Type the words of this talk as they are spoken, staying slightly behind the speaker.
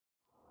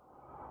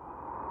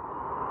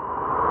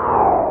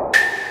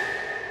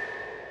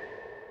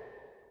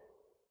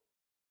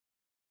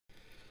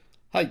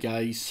Hi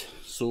guys,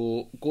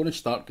 so I'm going to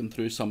start going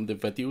through some of the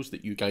videos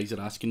that you guys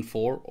are asking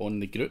for on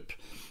the group.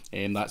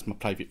 That's my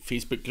private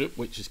Facebook group,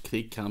 which is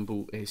Craig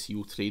Campbell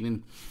SEO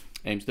Training.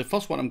 So the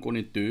first one I'm going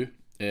to do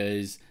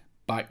is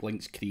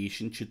backlinks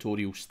creation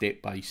tutorial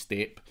step by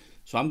step.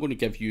 So I'm going to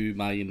give you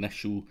my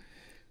initial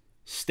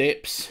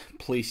steps,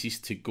 places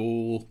to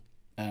go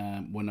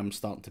when I'm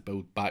starting to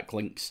build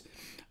backlinks.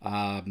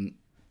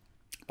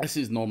 This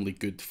is normally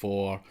good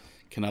for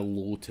kind of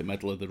low to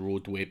middle of the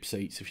road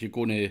websites. If you're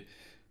going to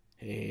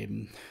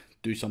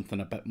do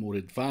something a bit more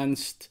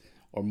advanced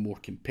or more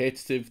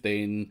competitive,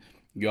 then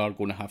you are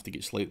going to have to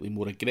get slightly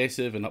more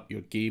aggressive and up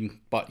your game.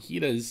 But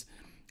here is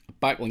a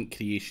backlink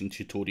creation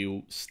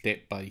tutorial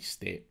step by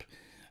step,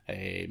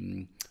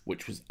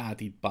 which was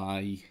added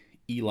by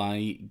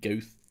Eli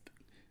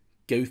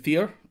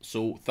Gauthier.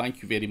 So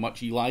thank you very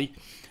much, Eli.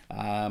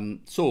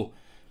 So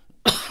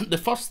the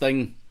first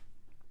thing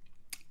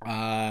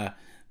that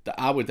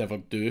I would ever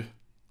do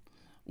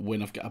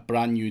when I've got a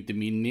brand new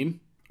domain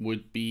name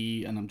would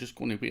be, and I'm just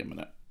going to wait a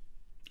minute,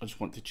 I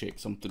just want to check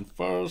something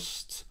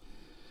first.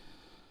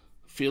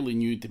 Fairly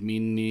new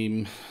domain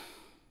name,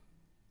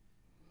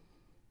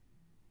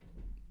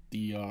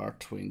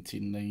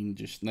 DR29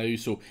 just now.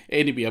 So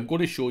anyway, I'm going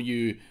to show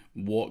you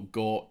what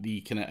got the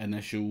kind of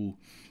initial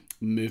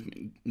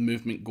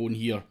movement going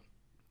here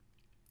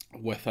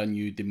with a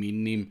new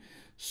domain name.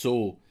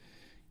 So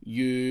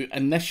you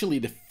initially,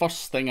 the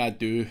first thing I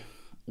do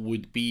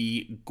would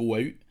be go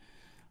out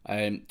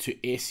to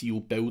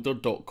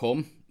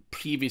SEObuilder.com,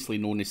 previously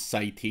known as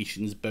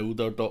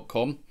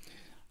Citationsbuilder.com,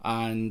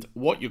 and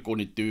what you're going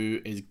to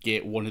do is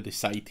get one of the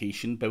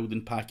citation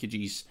building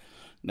packages.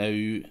 Now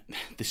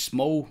the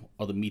small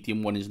or the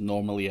medium one is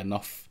normally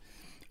enough,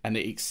 and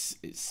it's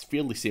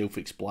fairly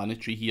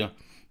self-explanatory here.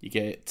 You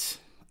get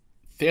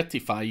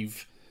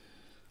 35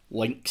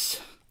 links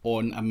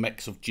on a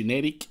mix of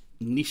generic,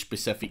 niche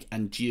specific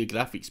and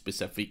geographic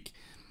specific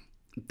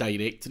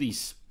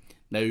directories.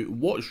 Now,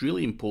 what's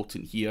really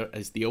important here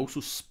is they also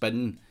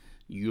spin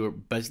your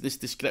business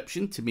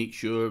description to make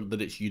sure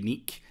that it's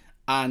unique,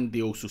 and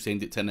they also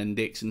send it to an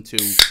indexing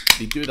tool.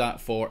 They do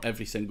that for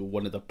every single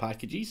one of their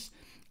packages.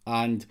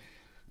 And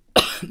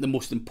the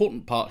most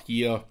important part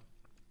here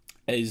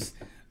is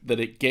that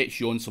it gets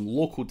you on some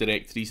local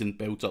directories and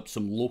builds up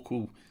some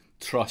local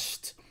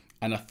trust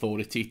and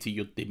authority to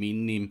your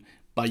domain name.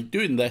 By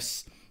doing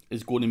this,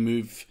 is going to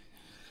move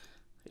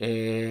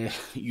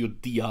your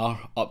DR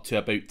up to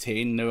about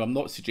 10. Now, I'm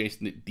not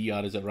suggesting that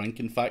DR is a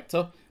ranking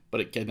factor, but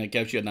it kind of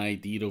gives you an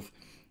idea of,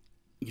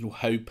 you know,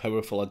 how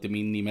powerful a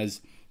domain name is.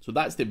 So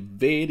that's the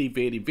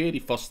very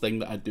first thing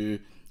that I do,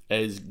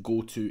 is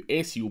go to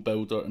SEO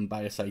Builder and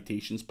buy a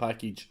citations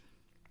package.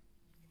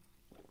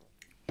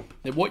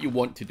 Now, what you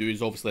want to do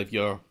is obviously have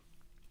your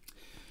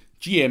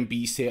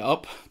GMB set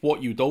up.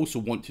 What you'd also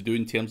want to do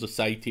in terms of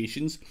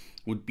citations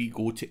would be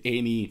go to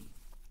any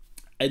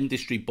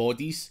industry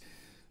bodies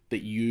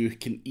that you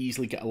can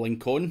easily get a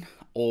link on,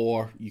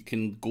 or you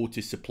can go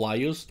to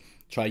suppliers,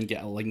 try and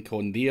get a link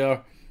on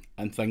there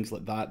and things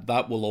like that.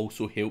 That will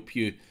also help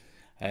you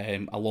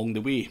along the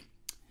way.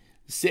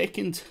 The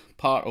second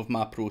part of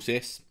my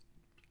process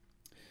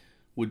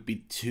would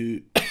be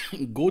to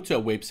go to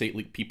a website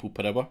like People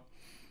Per Hour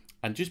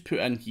and just put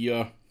in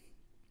here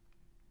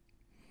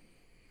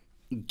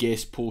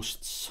guest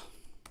posts.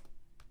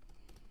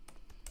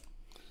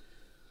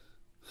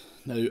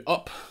 Now,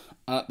 up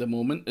at the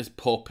moment is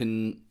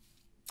popping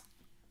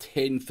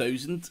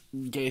 10,000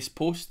 guest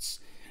posts.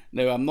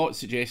 Now, I'm not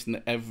suggesting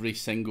that every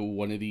single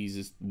one of these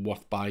is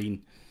worth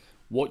buying.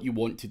 What you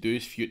want to do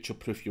is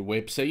future-proof your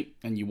website,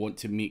 and you want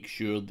to make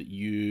sure that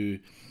you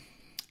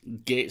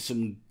get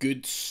some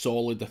good,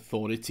 solid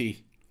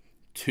authority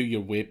to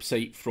your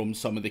website from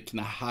some of the kind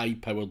of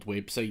high-powered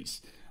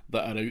websites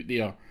that are out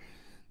there.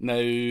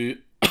 Now,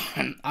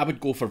 I would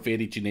go for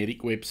very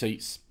generic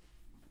websites.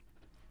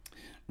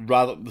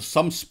 Rather, there's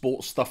some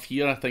sports stuff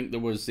here. I think there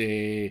was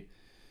a,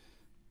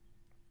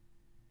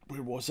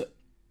 where was it?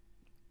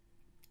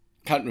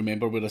 Can't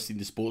remember where I seen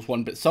the sports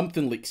one, but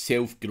something like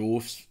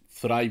Self-Growth,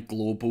 Thrive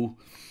Global,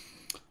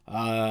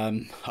 are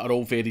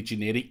all very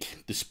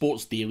generic. The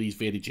Sports Daily is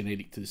very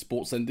generic to the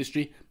sports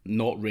industry.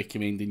 Not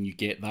recommending you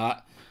get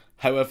that.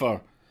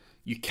 However,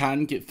 you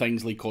can get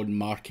things like on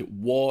Market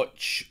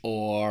Watch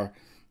or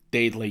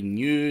Deadline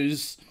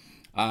News,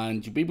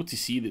 and you'll be able to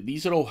see that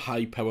these are all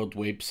high-powered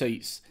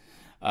websites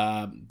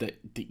that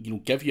you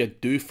know, give you a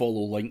do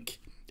follow link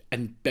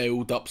and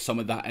build up some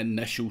of that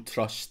initial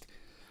trust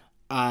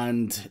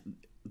and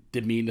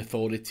domain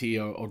authority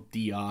or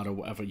DR or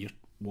whatever you're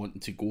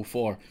wanting to go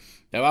for.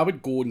 Now, I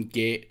would go and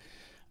get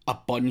a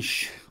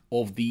bunch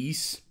of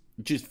these,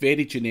 just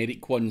very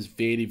generic ones,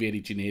 very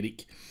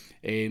generic,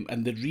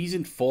 and the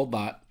reason for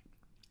that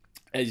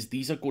is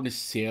these are going to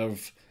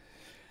serve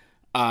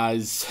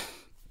as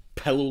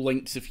pillow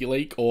links, if you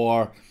like,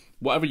 or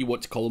whatever you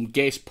want to call them,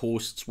 guest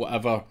posts,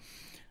 whatever.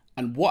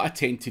 And what I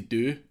tend to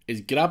do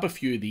is grab a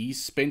few of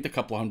these, spend a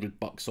couple of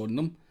 $100 on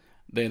them,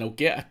 then I'll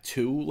get a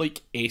tool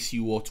like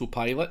SEO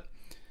Autopilot,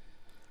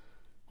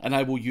 and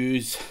I will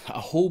use a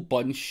whole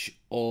bunch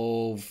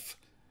of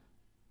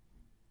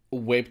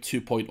Web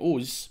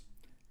 2.0s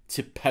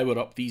to power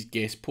up these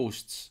guest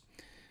posts.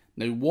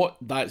 Now what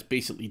that's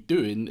basically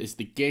doing is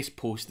the guest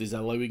post is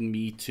allowing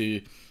me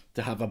to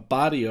have a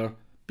barrier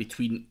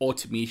between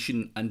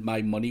automation and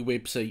my money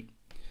website.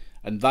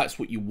 And that's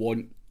what you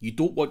want. You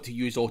don't want to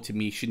use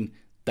automation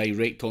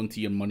direct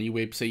onto your money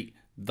website.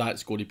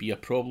 That's going to be a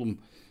problem.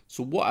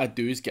 So what I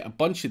do is get a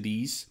bunch of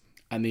these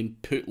and then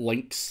put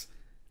links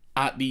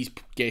at these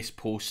guest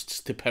posts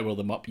to power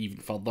them up even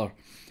further.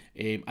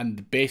 And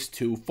the best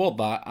tool for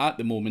that at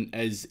the moment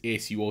is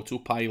SEO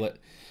Autopilot.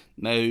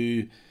 Now,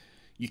 you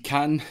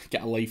can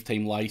get a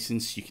lifetime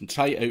license. You can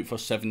try it out for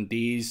 7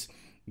 days.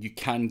 You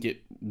can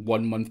get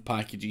 1 month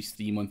packages,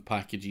 3 month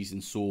packages,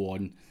 and so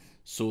on.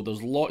 So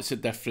there's lots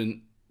of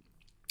different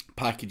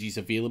packages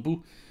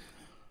available.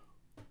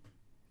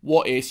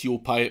 What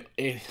SEO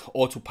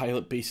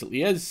Autopilot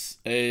basically is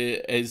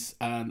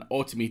an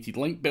automated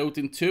link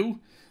building tool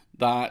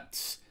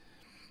that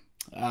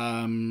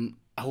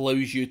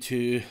allows you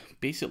to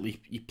basically,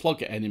 you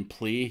plug it in and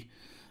play,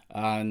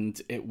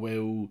 and it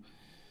will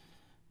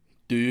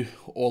do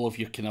all of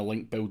your kind of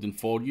link building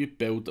for you.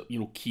 Build, you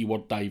know,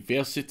 keyword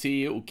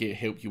diversity. It will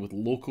help you with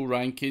local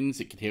rankings.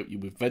 It can help you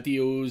with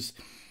videos,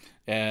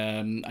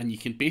 and you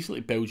can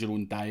basically build your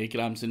own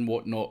diagrams and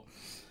whatnot.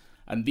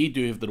 And they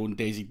do have their own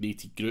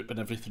designated group and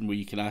everything where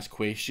you can ask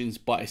questions.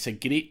 But it's a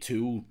great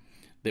tool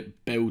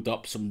that build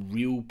up some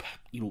real,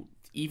 you know,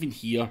 even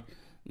here,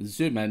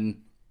 zoom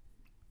in,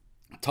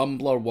 Tumblr,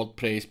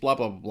 WordPress, blah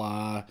blah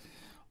blah.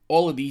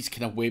 All of these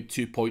kind of Web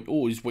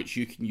 2.0s which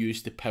you can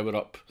use to power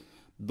up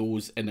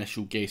those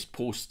initial guest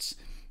posts.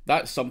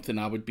 That's something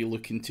I would be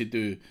looking to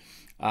do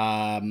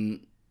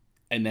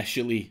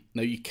initially.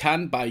 Now, you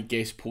can buy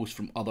guest posts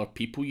from other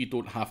people. You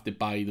don't have to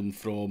buy them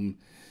from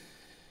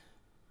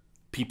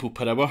people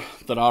per hour.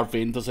 There are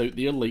vendors out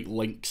there like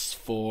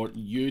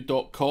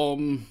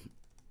linksforyou.com.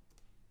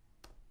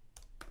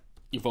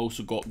 You've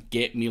also got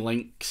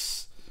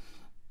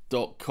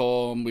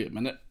getmelinks.com. Wait a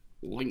minute.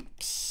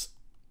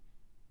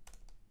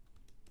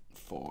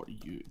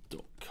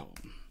 linksforyou.com.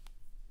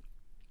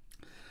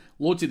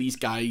 Loads of these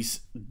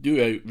guys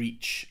do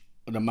outreach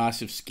on a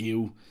massive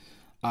scale,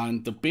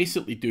 and they're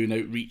basically doing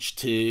outreach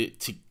to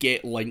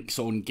get links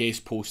on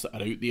guest posts that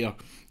are out there.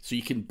 So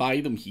you can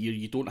buy them here.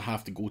 You don't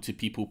have to go to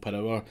People Per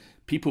Hour.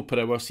 People Per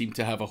Hour seem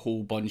to have a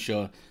whole bunch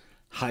of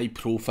high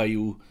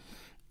profile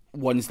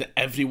ones that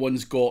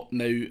everyone's got.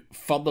 Now,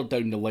 further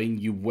down the line,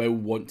 you will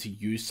want to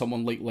use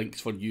someone like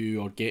Links For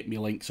You or Get Me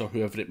Links or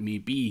whoever it may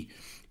be,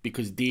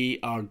 because they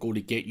are going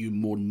to get you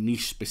more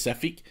niche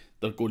specific.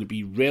 They're going to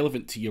be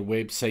relevant to your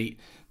website.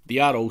 They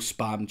are all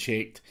spam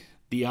checked.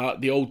 They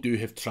all do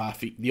have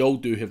traffic. They all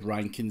do have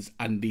rankings,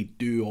 and they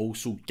do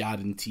also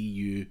guarantee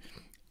you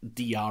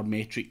DR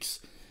metrics.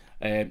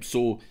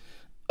 So,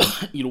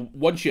 you know,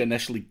 once you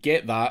initially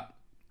get that,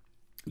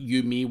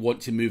 you may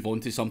want to move on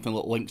to something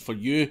like Links For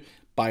You,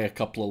 buy a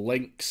couple of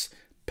links,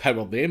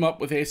 power them up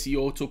with SEO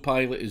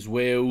Autopilot as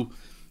well,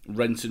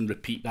 rinse and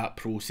repeat that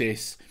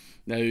process.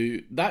 Now,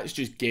 that's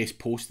just guest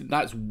posting.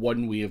 That's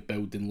one way of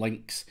building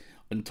links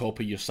on top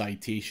of your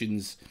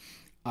citations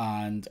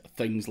and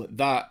things like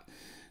that.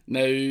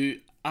 Now,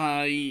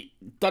 I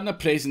done a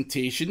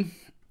presentation,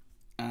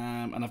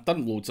 and I've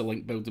done loads of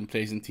link building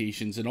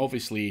presentations, and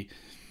obviously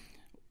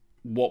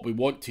what we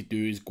want to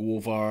do is go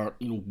over,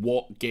 you know,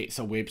 what gets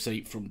a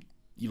website from,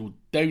 you know,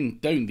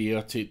 down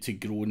there to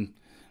growing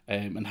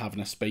and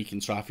having a spike in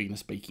traffic and a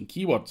spike in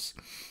keywords.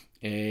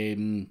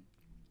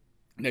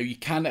 Now, you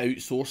can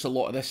outsource a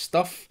lot of this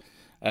stuff.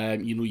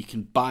 You know, you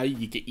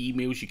get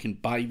emails, you can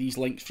buy these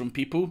links from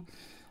people.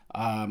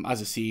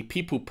 As I say,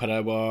 People Per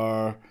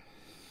Hour.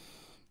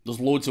 There's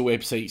loads of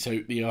websites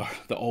out there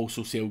that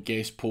also sell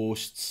guest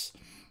posts.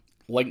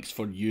 Links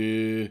For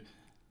You,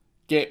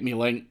 Get Me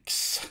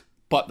Links.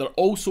 But there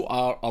also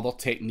are other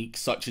techniques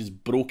such as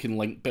broken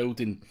link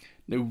building.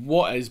 Now,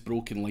 what is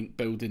broken link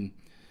building?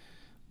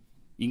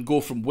 You can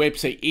go from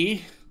website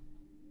A.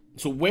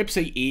 So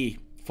website A,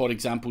 for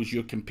example, is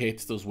your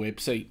competitor's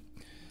website.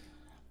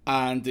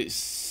 And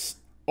it's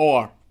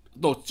a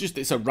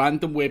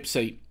random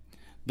website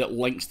that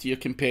links to your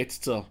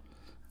competitor,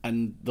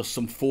 and there's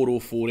some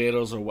 404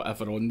 errors or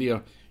whatever on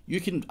there. You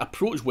can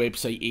approach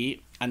website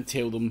A and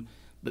tell them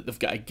that they've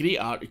got a great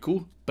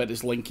article, but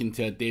it's linking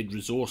to a dead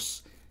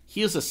resource.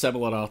 Here's a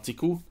similar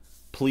article,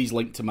 please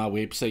link to my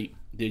website.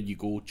 There you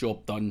go,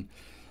 job done.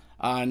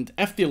 And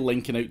if they're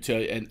linking out to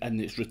it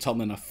and it's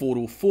returning a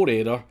 404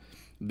 error,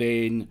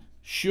 then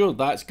sure,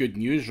 that's good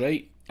news,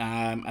 right?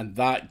 And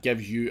that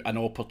gives you an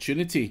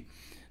opportunity.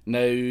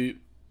 Now,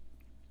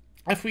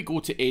 if we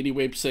go to any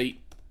website,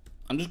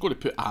 I'm just going to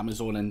put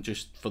Amazon in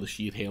just for the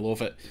sheer hell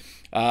of it.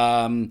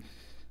 Now,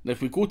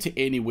 if we go to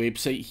any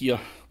website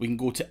here, we can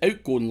go to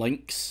outgoing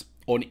links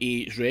on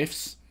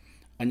Ahrefs,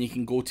 and you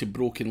can go to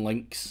broken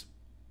links.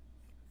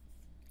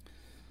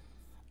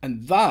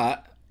 And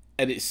that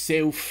in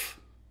itself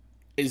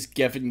is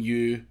giving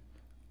you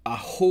a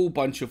whole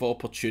bunch of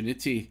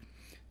opportunity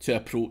to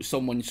approach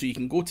someone. So you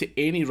can go to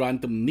any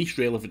random niche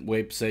relevant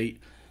website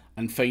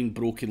and find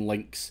broken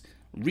links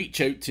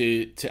reach out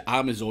to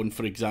Amazon,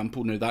 for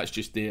example. Now that's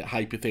just a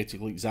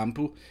hypothetical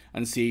example,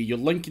 and say you're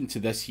linking to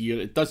this here,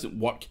 it doesn't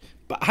work,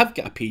 but I've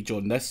got a page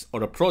on this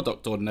or a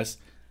product on this.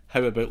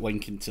 How about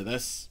linking to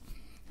this?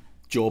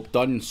 Job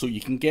done. So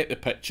you can get the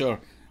picture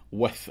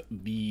with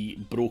the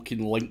broken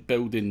link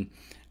building.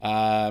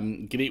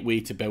 Great way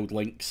to build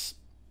links,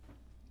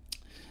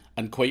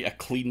 and quite a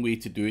clean way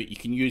to do it. You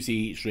can use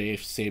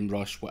Ahrefs,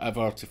 SEMrush,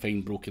 whatever to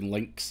find broken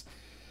links.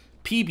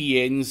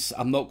 PBNs,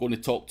 I'm not going to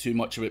talk too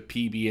much about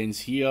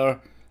PBNs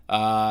here.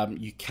 We'll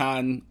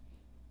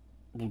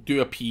do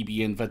a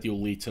PBN video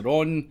later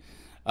on,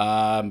 but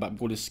I'm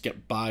going to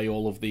skip by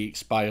all of the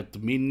expired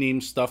domain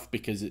name stuff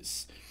because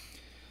it's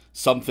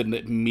something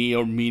that may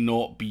or may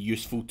not be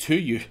useful to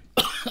you.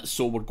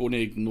 So we're going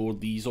to ignore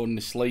these on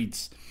the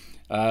slides.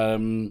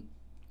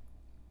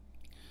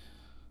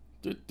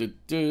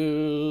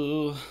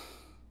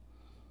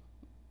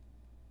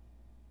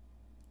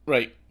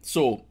 Right,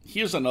 so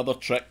here's another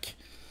trick.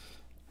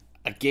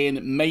 Again,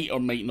 it might or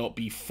might not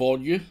be for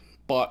you,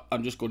 but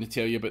I'm just going to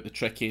tell you about the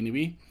trick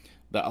anyway,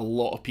 that a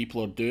lot of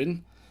people are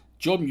doing.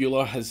 John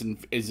Mueller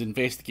is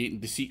investigating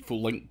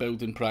deceitful link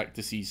building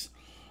practices,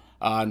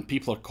 and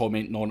people are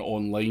commenting on it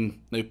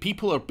online. Now,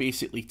 people are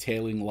basically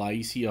telling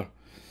lies here,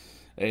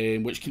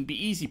 which can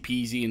be easy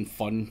peasy and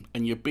fun,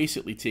 and you're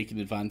basically taking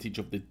advantage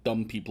of the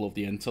dumb people of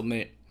the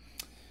internet.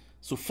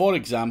 So, for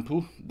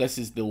example, this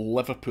is the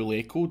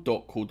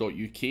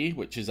liverpoolecho.co.uk,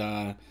 which is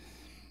a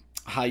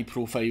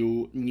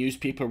high-profile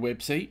newspaper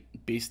website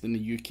based in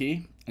the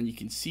UK, and you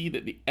can see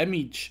that the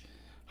image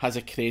has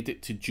a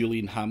credit to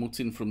Julian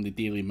Hamilton from the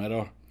Daily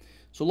Mirror.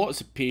 So lots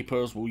of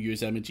papers will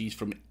use images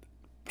from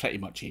pretty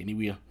much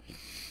anywhere.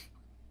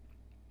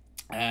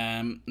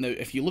 Now,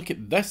 if you look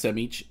at this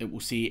image, it will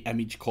say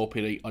image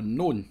copyright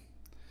unknown.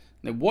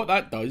 Now, what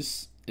that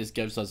does is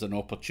gives us an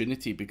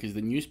opportunity, because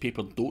the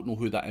newspaper don't know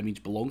who that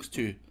image belongs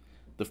to.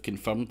 They've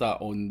confirmed that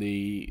on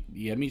the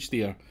image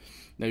there.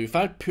 Now, if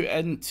I put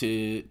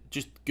into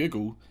just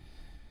Google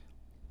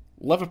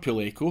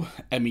Liverpool Echo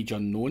image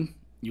unknown,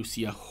 you'll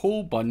see a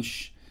whole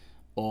bunch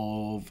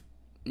of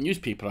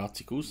newspaper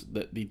articles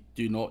that they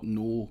do not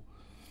know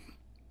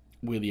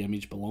where the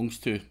image belongs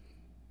to.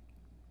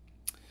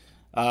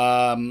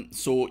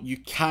 So you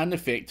can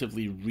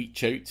effectively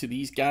reach out to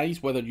these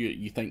guys. Whether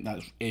you think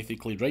that's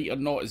ethically right or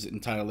not is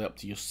entirely up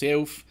to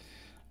yourself,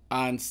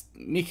 and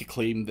make a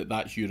claim that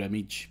that's your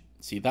image.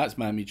 See, that's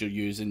my image you're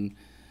using.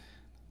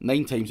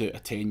 9 times out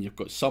of 10, you've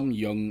got some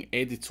young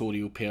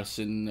editorial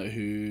person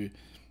who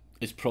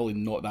is probably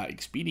not that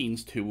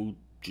experienced, who will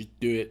just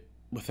do it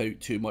without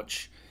too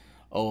much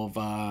of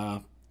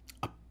a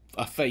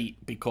fight,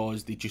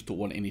 because they just don't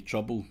want any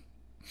trouble.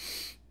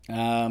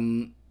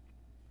 I'm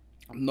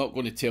not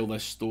going to tell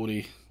this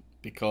story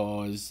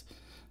because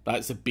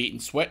that's a bait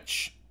and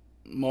switch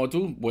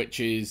model,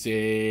 which is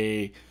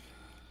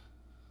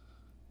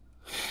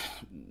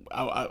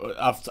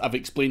I've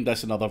explained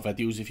this in other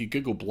videos. If you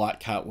Google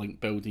Black Hat link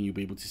building, you'll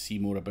be able to see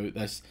more about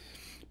this.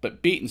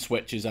 But bait and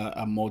switch is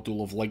a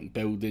model of link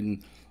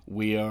building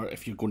where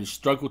if you're going to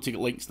struggle to get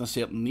links in a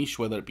certain niche,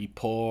 whether it be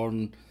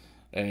porn,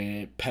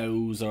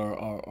 pills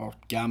or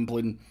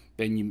gambling,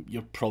 then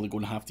you're probably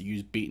going to have to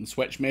use bait and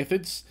switch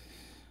methods.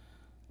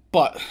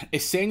 But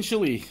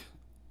essentially,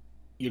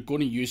 you're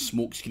going to use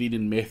smoke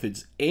screening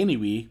methods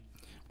anyway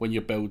when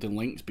you're building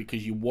links,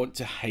 because you want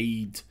to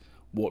hide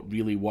what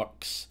really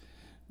works.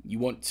 You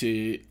want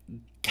to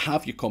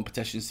have your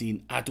competition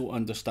saying, I don't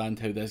understand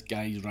how this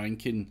guy's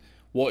ranking.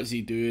 What is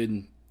he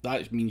doing?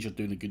 That means you're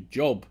doing a good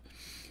job.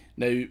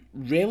 Now,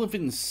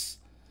 relevance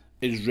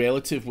is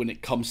relative when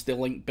it comes to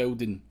link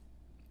building.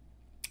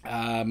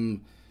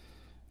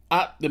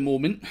 At the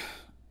moment,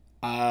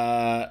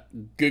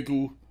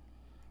 Google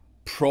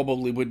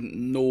probably wouldn't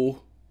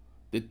know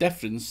the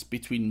difference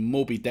between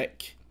Moby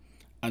Dick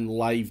and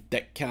live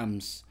dick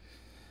cams.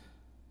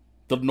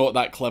 They're not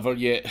that clever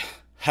yet.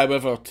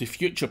 However, to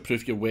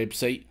future-proof your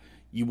website,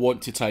 you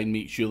want to try and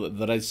make sure that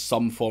there is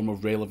some form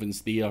of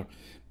relevance there.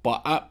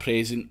 But at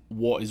present,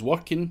 what is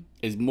working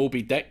is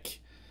Moby Dick.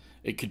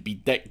 It could be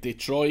Dick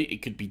Detroit,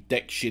 it could be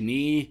Dick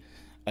Cheney,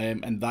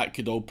 and that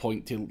could all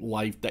point to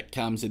live dick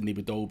cams, and they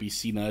would all be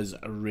seen as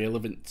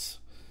relevant.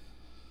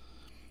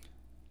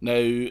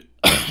 Now,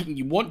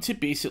 you want to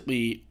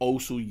basically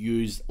also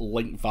use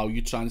link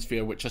value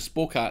transfer, which I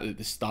spoke at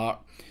the start.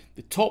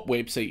 The top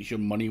website is your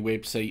money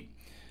website.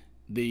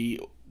 The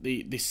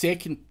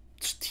second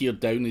tier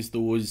down is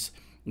those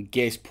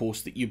guest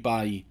posts that you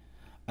buy,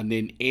 and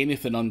then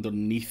anything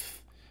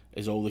underneath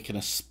is all the kind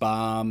of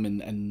spam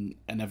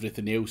and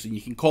everything else. And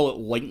you can call it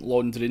link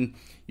laundering.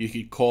 You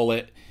could call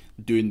it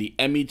doing the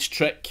image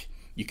trick.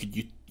 You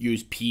could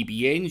use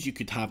PBNs. You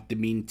could have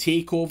domain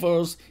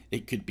takeovers.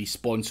 It could be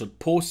sponsored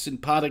posts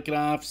and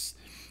paragraphs.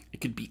 It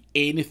could be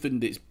anything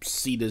that's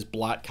seen as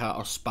black hat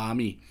or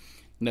spammy.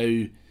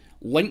 Now,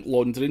 link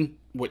laundering,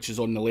 which is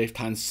on the left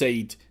hand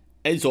side,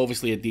 is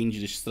obviously a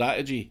dangerous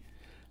strategy.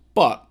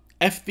 But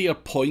if they are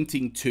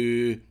pointing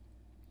to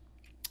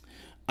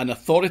an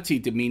authority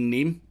domain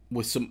name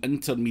with some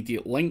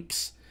intermediate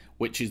links,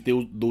 which is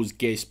those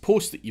guest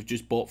posts that you've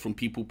just bought from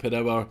people per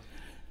hour.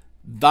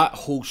 That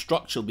whole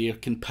structure there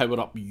can power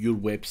up your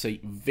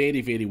website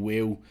very, very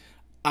well,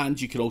 and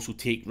you can also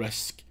take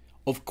risk.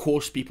 Of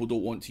course, people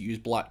don't want to use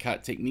black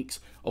hat techniques.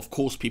 Of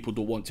course, people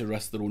don't want to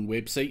risk their own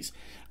websites,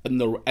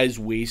 and there is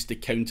ways to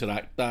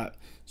counteract that.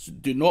 So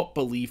do not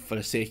believe for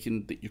a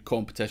second that your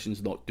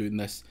competition's not doing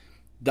this.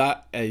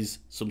 That is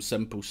some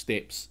simple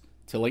steps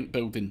to link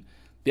building.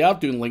 They are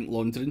doing link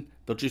laundering,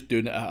 they're just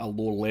doing it at a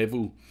lower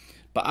level.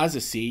 But as I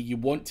say, you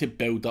want to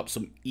build up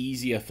some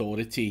easy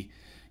authority,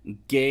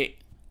 get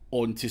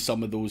onto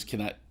some of those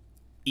kind of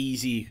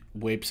easy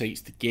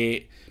websites to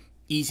get,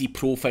 easy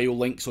profile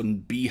links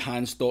on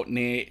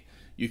behance.net.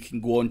 You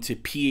can go on to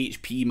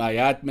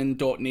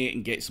phpmyadmin.net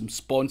and get some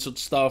sponsored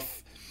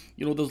stuff.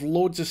 You know, there's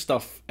loads of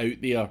stuff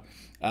out there.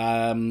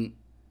 I'm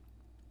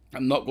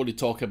not going to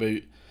talk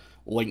about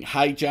link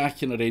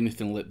hijacking or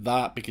anything like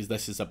that because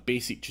this is a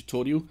basic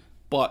tutorial.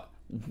 But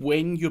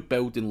when you're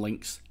building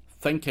links,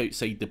 think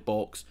outside the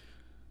box.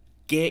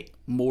 Get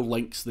more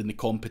links than the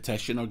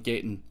competition are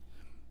getting.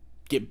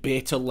 Get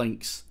better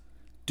links.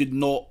 Do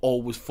not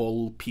always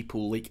follow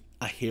people like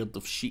a herd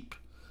of sheep.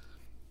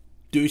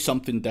 Do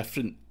something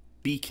different.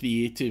 Be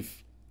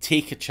creative.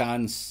 Take a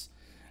chance.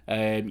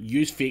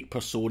 Use fake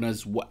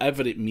personas,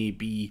 whatever it may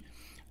be.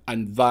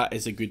 And that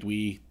is a good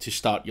way to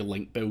start your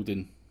link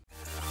building.